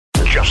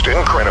just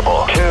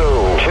incredible. Two.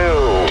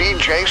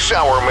 DJ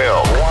Sour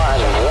Milk. One.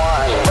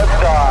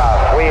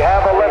 Liftoff. We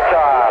have a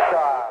liftoff.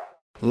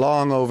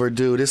 Long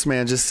overdue. This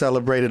man just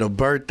celebrated a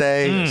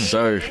birthday.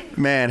 Sir.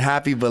 Man,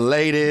 happy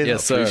belated.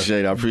 Yes, sir.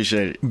 I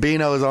appreciate it.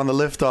 Bino is on the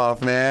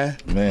liftoff, man.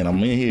 Man,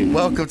 I'm in here.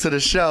 Welcome to the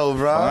show,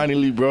 bro.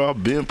 Finally, bro.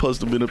 I've been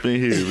supposed to be up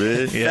in here,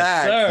 man.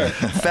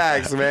 Facts.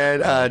 Facts,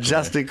 man.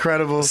 Just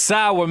incredible.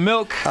 Sour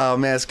Milk. Oh,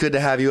 man, it's good to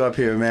have you up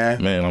here,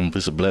 man. Man,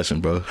 it's a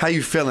blessing, bro. How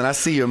you feeling? I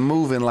see you're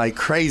moving like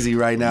crazy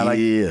right now. Like,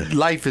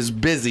 life is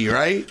busy,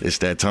 right? It's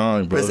that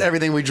time, bro. It's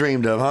everything we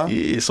dreamed of, huh?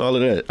 Yeah, it's all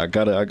of that. I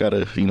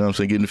gotta, you know what I'm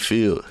saying, get in the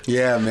field.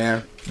 Yeah,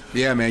 man.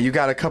 Yeah, man. You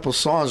got a couple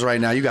songs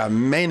right now. You got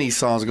many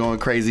songs going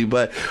crazy,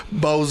 but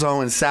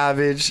Bozo and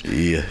Savage,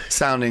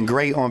 sounding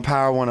great on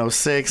Power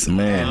 106.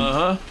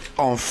 Man,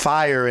 on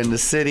fire in the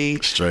city.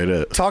 Straight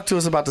up. Talk to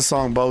us about the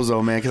song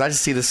Bozo, man, because I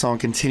just see the song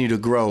continue to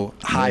grow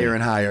higher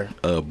and higher.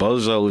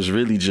 Bozo is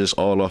really just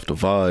all off the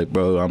vibe,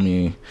 bro. I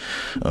mean,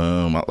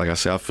 like I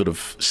said, I feel the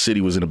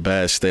city was in a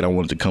bad state. I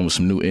wanted to come with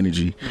some new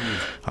energy.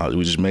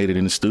 We just made it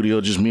in the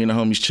studio, just me and the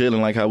homies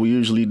chilling like how we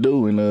usually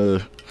do,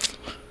 and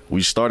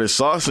we started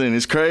saucing.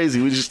 It's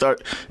crazy. We just and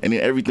then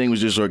everything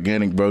was just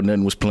organic, bro.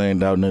 Nothing was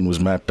planned out. Nothing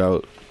was mapped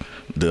out.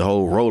 The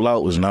whole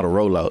rollout was not a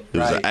rollout. It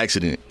was an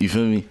accident. You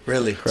feel me?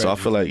 Really? So I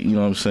feel like, you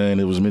know what I'm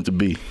saying, it was meant to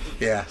be.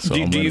 Yeah.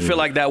 So do you feel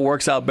like that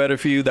works out better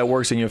for you? That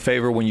works in your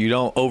favor when you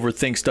don't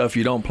overthink stuff,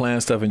 you don't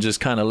plan stuff, and just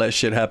kind of let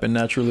shit happen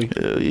naturally?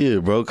 Yeah,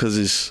 bro, because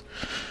it's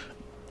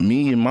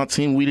me and my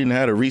team, we didn't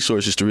have the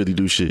resources to really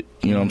do shit.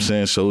 You know what I'm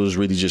saying? So it was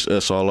really just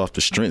us all off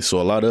the strength. So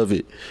a lot of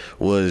it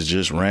was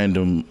just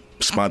random,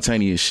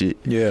 spontaneous shit.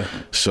 Yeah.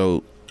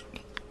 So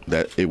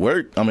that it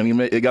worked. I mean,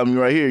 it got me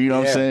right here. You know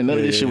what I'm saying? None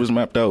of this shit was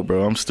mapped out,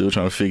 bro. I'm still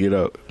trying to figure it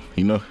out.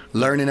 You know,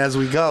 learning as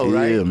we go,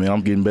 right? Yeah, man,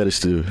 I'm getting better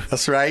still.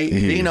 That's right.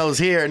 Yeah. Bino's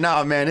here.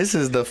 No, man, this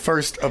is the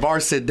first of our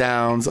sit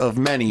downs of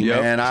many,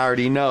 man. I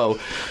already know.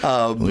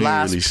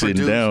 Blast really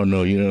sitting down,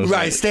 though, you know.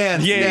 Right,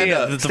 stand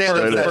up.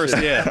 The first,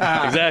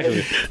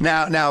 exactly.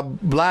 Now,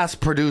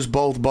 Blast produced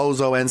both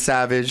Bozo and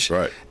Savage,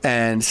 right?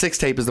 And Six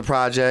Tape is the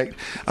project.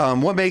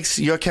 What makes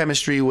your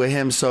chemistry with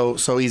him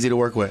so easy to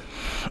work with?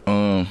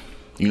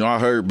 You know, I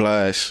heard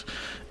Blast,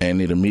 and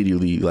it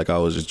immediately, like, I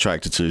was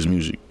attracted to his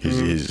music.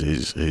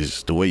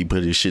 His the way he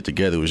put his shit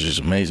together was just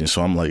amazing.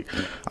 So I'm like,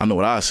 I know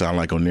what I sound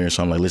like on there.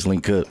 So I'm like, let's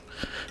link up.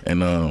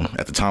 And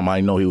at the time, I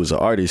didn't know he was an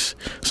artist.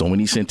 So when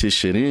he sent his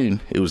shit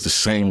in, it was the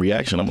same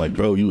reaction. I'm like,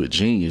 bro, you a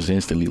genius.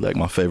 Instantly, like,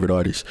 my favorite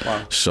artist.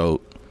 Wow.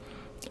 So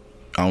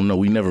I don't know,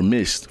 we never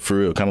missed, for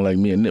real. Kind of like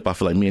me and Nip. I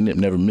feel like me and Nip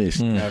never missed.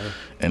 Never.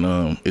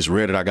 And it's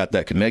rare that I got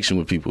that connection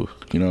with people.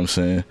 You know what I'm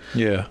saying?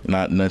 Yeah.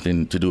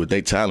 Nothing to do with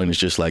their talent. It's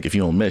just like, if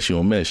you don't mesh, you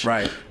don't mesh.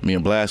 Right. Me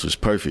and Blast was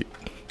perfect.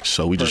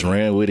 So we just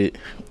ran with it.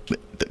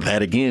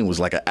 That again was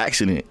like an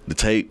accident. The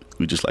tape,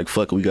 we just like,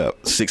 fuck it, we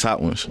got 6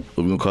 hot ones.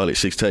 But we gonna call it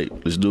 6 tape.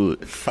 Let's do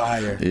it.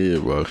 Fire. Yeah,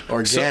 bro.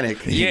 Organic.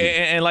 So,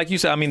 and like you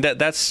said, I mean,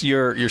 that's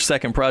your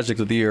second project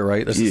of the year,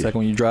 right? That's the second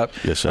one you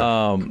dropped. Yes,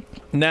 sir.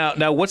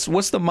 Now, what's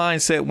the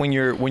mindset when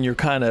you're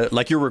kind of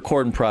like your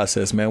recording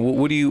process, man?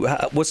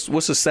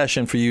 What's a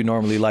session for you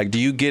normally like? Do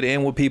you get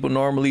in with people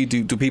normally?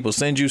 Do people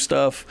send you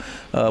stuff?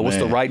 What's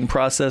the writing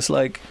process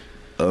like?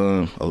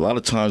 A lot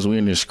of times we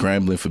in there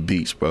scrambling for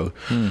beats, bro.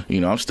 You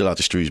know, I'm still out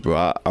the streets, bro.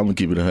 I'm gonna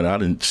keep it 100. I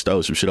done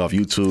stole some shit off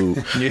YouTube.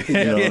 You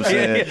know what I'm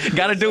saying?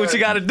 Gotta do what you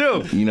gotta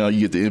do. You know,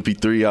 you get the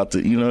MP3 out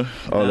the, you know,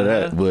 all of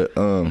that. But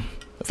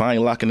if I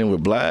ain't locking in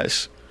with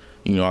Blast,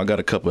 you know, I got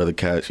a couple other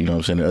cats, you know what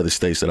I'm saying, in other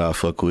states that I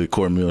fuck with.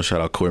 Cormill,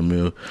 shout out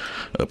Cormill.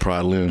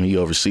 Pride Lim, he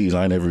overseas.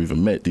 I ain't never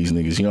even met these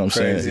niggas, you know what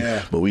I'm saying?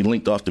 Yeah. But we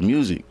linked off the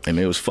music, and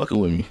they was fucking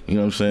with me, you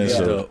know what I'm saying?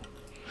 So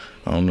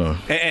I don't know.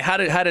 And how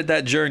did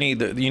that journey,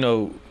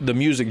 the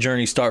music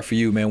journey, start for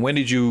you, man? When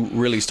did you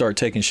really start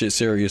taking shit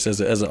serious as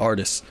an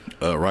artist?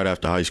 Right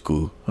after high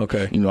school.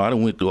 Okay. You know, I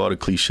done went through all the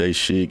cliche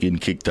shit, getting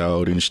kicked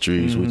out in the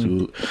streets.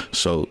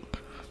 So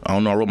I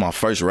don't know. I wrote my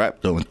first rap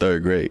though in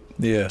 3rd grade.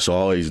 Yeah. So I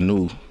always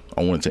knew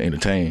I wanted to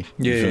entertain.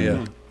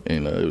 Yeah.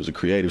 And it was a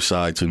creative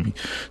side to me.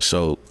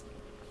 So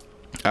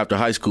after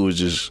high school,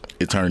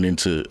 it turned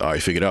into, all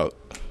right, figure it out.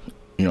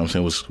 You know what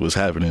I'm saying? What's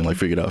happening? Like,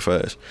 figure it out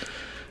fast.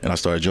 And I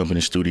started jumping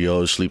in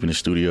studios, sleeping in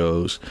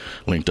studios,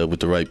 linked up with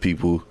the right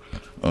people.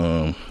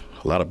 A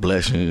lot of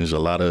blessings, a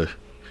lot of,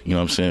 you know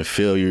what I'm saying,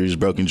 failures,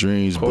 broken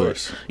dreams. Of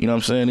course. But, you know what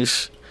I'm saying?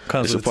 It's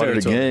a part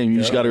of the game. You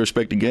just got to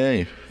respect the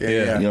game.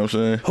 Yeah. You know what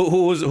I'm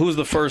saying? Who's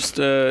the first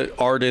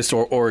artist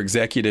or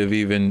executive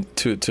even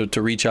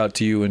to reach out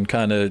to you and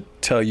kind of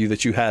tell you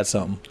that you had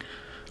something?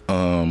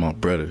 My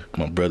brother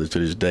to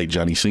this day,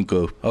 Johnny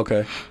Cinco.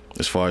 Okay.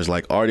 As far as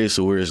like artists,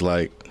 or where it's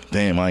like,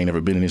 damn, I ain't never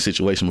been in this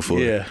situation before.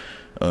 Yeah.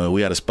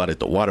 We had a spot at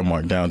the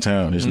Watermark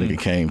downtown. This nigga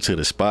came to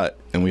the spot,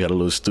 and we had a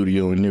little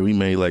studio in there. We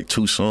made like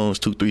 3 songs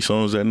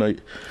that night,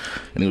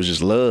 and it was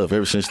just love.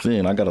 Ever since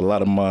then, I got a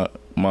lot of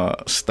my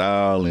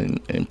style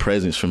and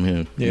presence from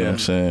him. You know what I'm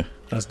saying?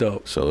 That's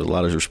dope. So a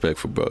lot of respect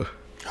for bro.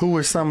 Who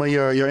were some of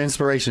your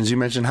inspirations? You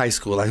mentioned high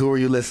school. Like, who were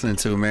you listening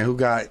to, man? Who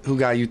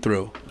got you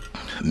through?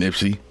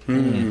 Nipsey.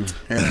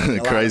 Yeah,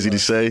 crazy to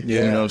say.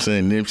 You know what I'm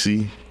saying?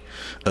 Nipsey.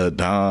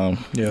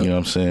 Dom, Yeah. you know what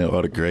I'm saying?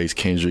 All the greats,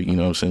 Kendrick, you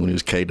know what I'm saying? When he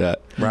was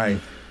K-Dot. Right.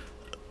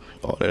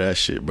 All of that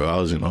shit, bro. I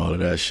was in all of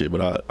that shit.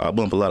 But I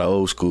bump a lot of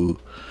old school.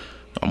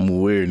 I'm a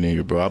weird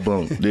nigga, bro. I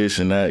bump this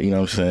and that, you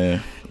know what I'm saying?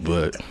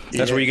 But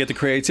That's where you get the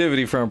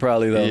creativity from,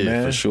 probably, though, Yeah,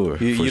 man. for sure,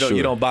 You for don't sure.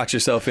 you don't box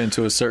yourself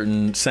into a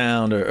certain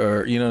sound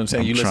or you know what I'm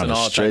saying? I'm You listen trying to to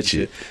all types of stretch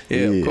shit. it.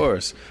 Yeah, of Yeah.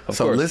 course. Of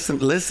So course.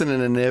 listening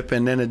to Nip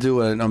and then to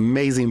do an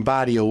amazing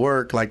body of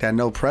work like that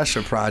No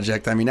Pressure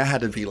project. I mean, that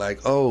had to be like,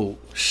 oh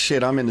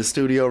shit, I'm in the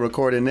studio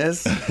recording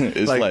this.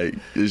 it's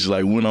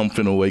like when I'm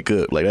finna wake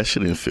up. Like, that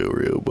shit didn't feel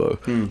real, bro.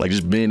 Like,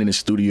 just being in the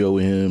studio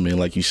with him and,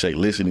 like you say,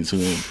 listening to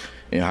him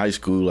in high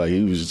school, like,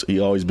 he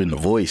always been the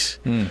voice.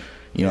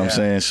 You know what I'm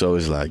saying? So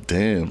it's like,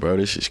 damn, bro,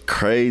 this is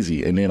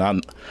crazy. And then I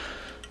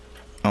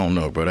don't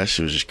know, bro, that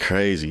shit was just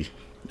crazy.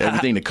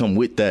 Everything that come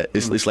with that,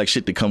 it's like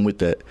shit to come with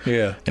that.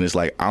 Yeah. And it's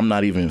like, I'm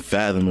not even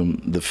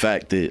fathoming the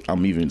fact that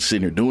I'm even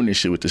sitting here doing this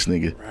shit with this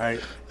nigga. Right.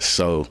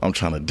 So I'm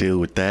trying to deal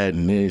with that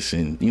and this,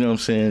 and you know what I'm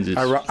saying? Just,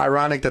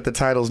 Ironic that the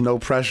title's No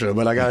Pressure,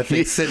 but I gotta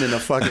think sitting in a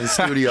fucking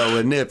studio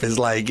with Nip is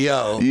like,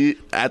 yo. yeah,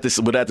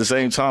 but at the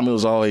same time, it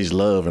was always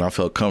love, and I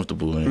felt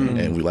comfortable,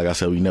 and we, like I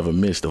said, we never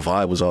missed. The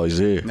vibe was always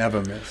there.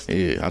 Never missed.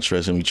 Yeah, I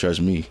trust him, he trusts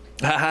me.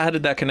 How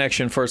did that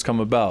connection first come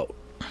about?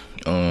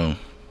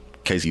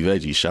 Casey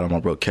Veggie, shout out my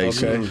bro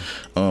Casey. Okay.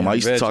 I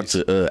used to talk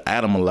Veggies. to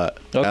Adam a lot.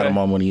 Okay. Adam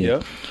All Money In.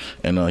 Yep.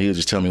 And he would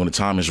just tell me when the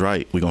time is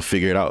right, we're gonna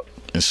figure it out.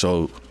 And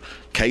so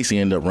Casey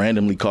ended up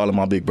randomly calling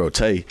my big bro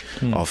Tay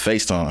off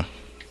FaceTime.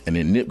 And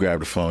then Nip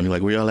grabbed the phone. He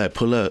like, where y'all at?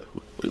 Pull up.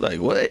 We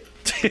like, what?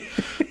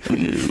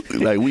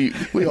 Like we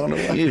on the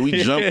way. yeah, we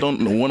jumped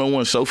on the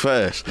one-on-one so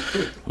fast.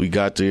 We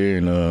got there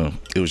and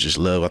it was just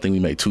love. I think we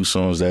made 2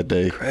 songs that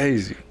day.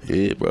 Crazy.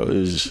 Yeah, bro. It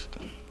was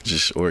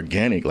just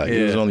organic. Like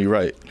it was Yeah. only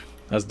right.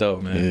 That's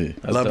dope, man. Yeah.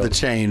 That's Love dope. the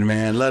chain,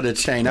 man. Love the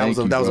chain. That Thank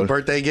was you, that was a bro.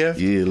 birthday gift?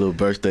 Yeah, a little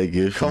birthday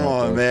gift. Come for my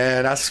on, bro.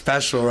 man. That's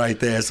special right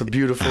there. It's a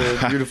beautiful,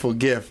 beautiful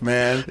gift,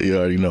 man. You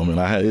already know, man.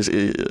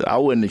 I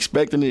wasn't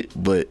expecting it,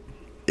 but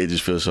it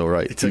just feels so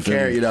right. It took feel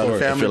care me? of you, though. The I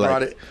family feel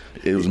brought like it.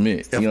 It was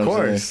meant. Of You know what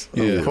I'm course.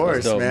 saying? Of course,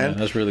 That's dope, man.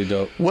 That's really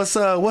dope.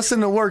 What's in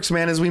the works,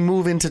 man, as we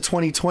move into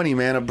 2020,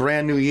 man? A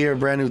brand new year,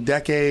 brand new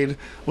decade.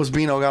 What's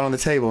Bino got on the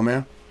table,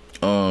 man?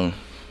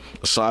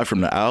 Aside from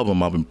the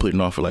album I've been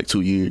putting off for like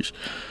 2 years,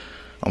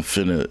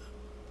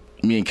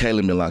 me and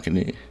Caleb been locking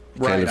in.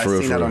 Right, Caleb, I for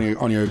real, seen for that real.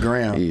 on your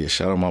gram. Yeah,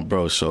 shout out my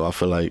bro. So I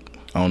feel like,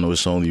 I don't know,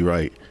 it's only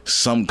right.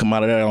 Something come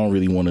out of that. I don't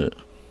really want to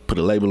put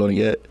a label on it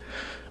yet,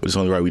 but it's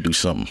only right we do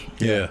something.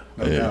 Yeah.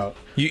 No Yeah. doubt.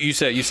 You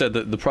said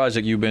the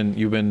project you've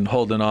been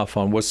holding off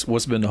on. What's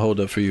been the hold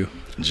up for you?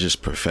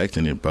 Just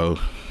perfecting it, bro.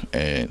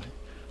 And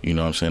you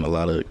know what I'm saying, a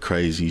lot of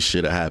crazy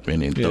shit will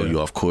happen and throw Yeah. you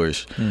off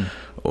course.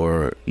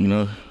 Or, you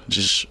know,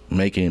 just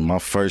making my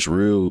first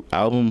real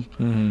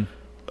album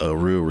a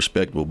real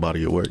respectable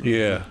body of work.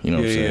 Yeah. You know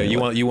what I'm saying? You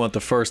Like, want the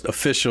first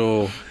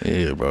official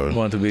yeah, bro.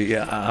 one to be.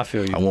 Yeah, I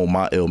feel you. I want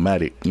my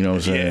Illmatic, you know what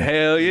I'm saying? Yeah,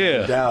 hell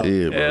yeah. Doubt.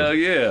 Yeah, bro. Hell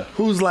yeah.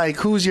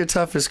 Who's your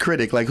toughest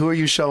critic? Like, who are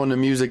you showing the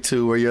music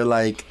to where you're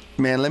like,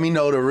 man, let me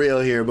know the real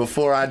here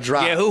before I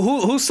drop? Yeah,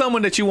 who's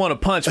someone that you want to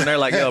punch when they're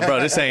like, yo,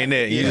 bro, this ain't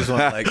it. You just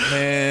want to like,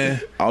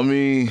 man. I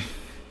mean,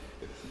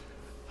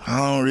 I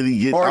don't really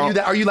get. Or I are you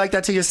don't- are you like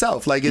that to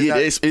yourself? Like, is Yeah,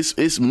 that,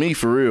 it's me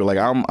for real. Like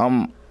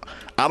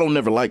I don't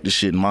never like the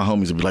shit, and my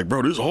homies will be like,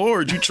 "Bro, this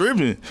hard. You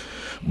tripping?"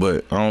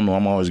 But I don't know.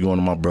 I'm always going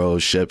to my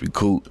bros, Shep and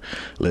Coot,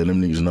 letting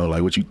them niggas know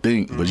like what you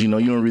think. But you know,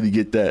 you don't really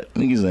get that.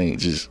 Niggas ain't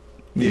just.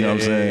 You know what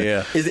I'm saying?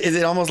 Yeah. is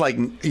it almost like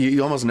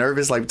you almost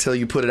nervous like till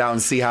you put it out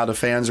and see how the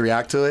fans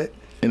react to it?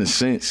 In a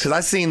sense. Because I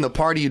seen the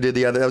party you did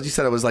the other. You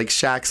said it was like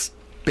Shaq's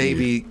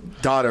baby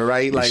daughter,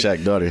 right? Like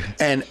Shaq daughter.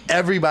 and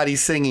everybody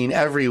singing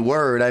every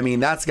word. I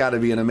mean, that's got to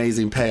be an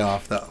amazing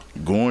payoff, though.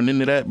 Going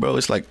into that, bro,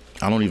 it's like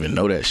I don't even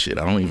know that shit.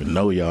 I don't even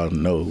know y'all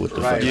know what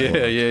the Right. fuck. is Yeah,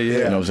 going on. yeah, yeah. You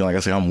know what I'm saying? Like I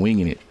say, I'm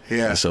winging it.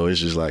 Yeah. And so it's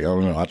just like I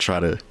don't know. I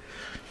try to.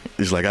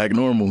 It's like act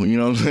normal. You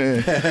know what I'm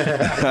saying?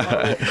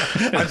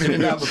 I've been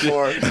in that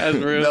before. That's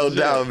real No shit.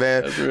 doubt,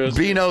 man. That's real shit.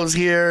 Bino's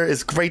here.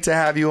 It's great to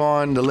have you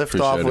on the lift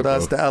off Appreciate with it,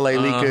 us, bro. the LA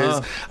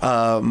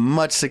Leakers.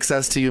 Much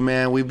success to you,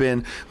 man. We've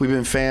been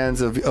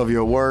fans of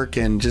your work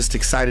and just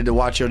excited to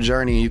watch your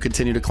journey and you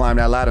continue to climb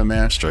that ladder,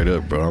 man. Straight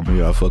up, bro. I'm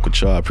here. I fuck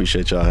with y'all. I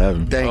appreciate y'all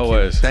having me. Thank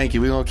Always. you. Thank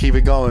you. We're gonna keep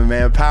it going,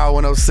 man. Power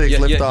 106 Yeah,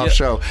 lift yeah, off yeah.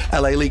 show.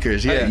 LA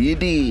Leakers, yeah. You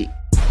did.